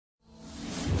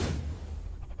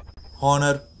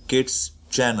Honor Kids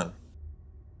channel.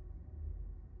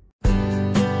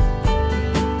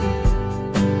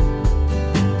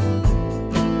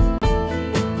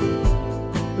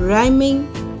 Rhyming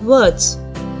words.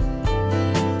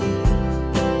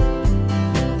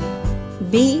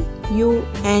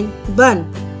 B-U-N bun.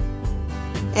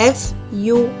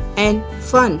 F-U-N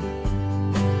fun.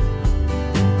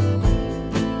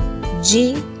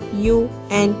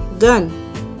 G-U-N gun.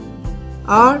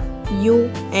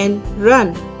 R-U-N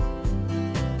run.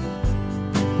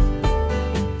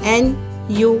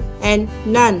 N-U-N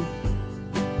none.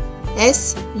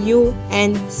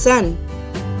 S-U-N sun.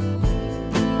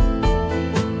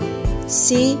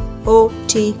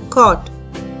 C-O-T cot.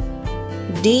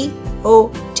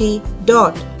 D-O-T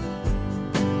dot.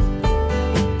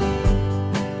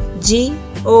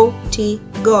 G-O-T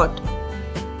got.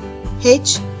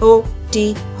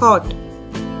 H-O-T hot.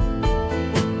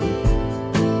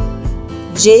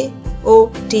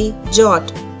 J-O-T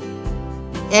jot.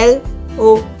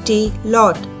 L-O-T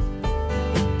lot.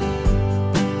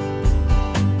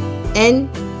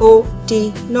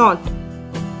 N-O-T knot.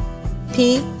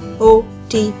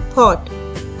 P-O-T pot.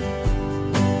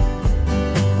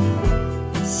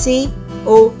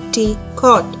 C-O-T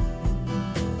cot.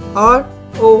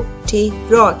 R-O-T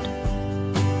rot.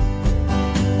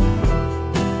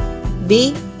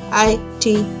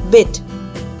 B-I-T bit.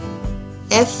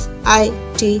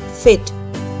 F-I-T fit.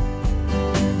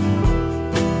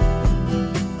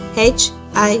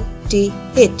 H-I-T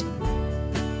hit.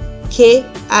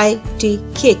 K-I-T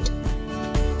kit.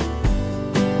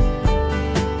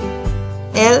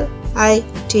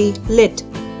 L-I-T lit.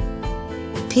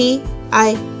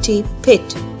 P-I-T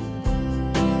pit.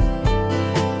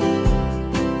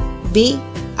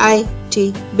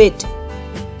 B-I-T bit.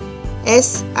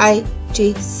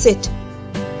 S-I-T sit.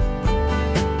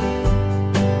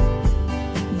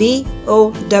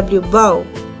 B-O-W bow.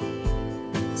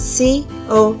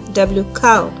 C-O-W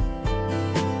cow.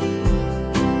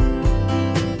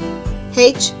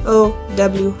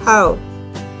 H-O-W how.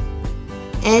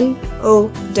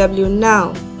 N-O-W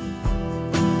now.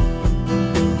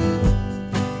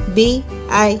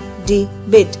 B-I-D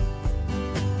bit.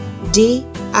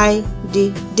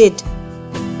 D-I-D did.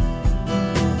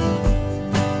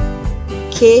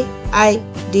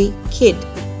 K-I-D kid.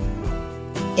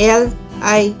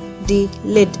 L-I-D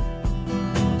lid.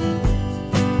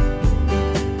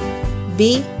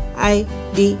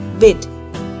 B-I-D bid.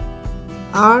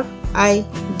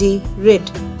 R-I-D rid.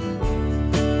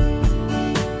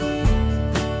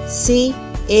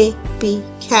 C-A-P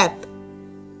cap.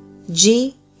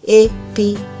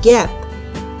 G-A-P gap.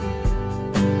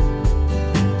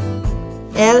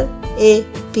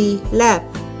 L-A-P lap.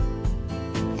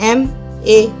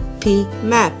 M-A-P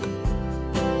map.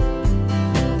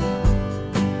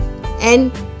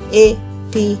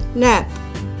 N-A-P nap.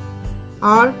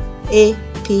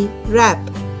 R-A-P rap.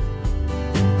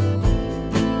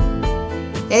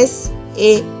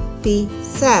 S-A-P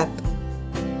sap.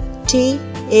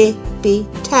 T-A-P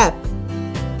tap.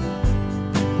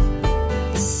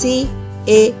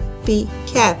 C-A-P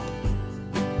cap.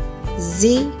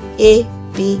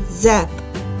 Z-A-P zap.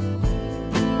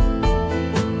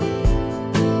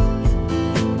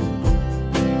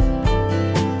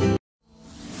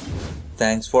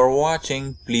 Thanks for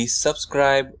watching. Please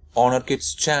subscribe Honor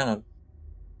Kids channel.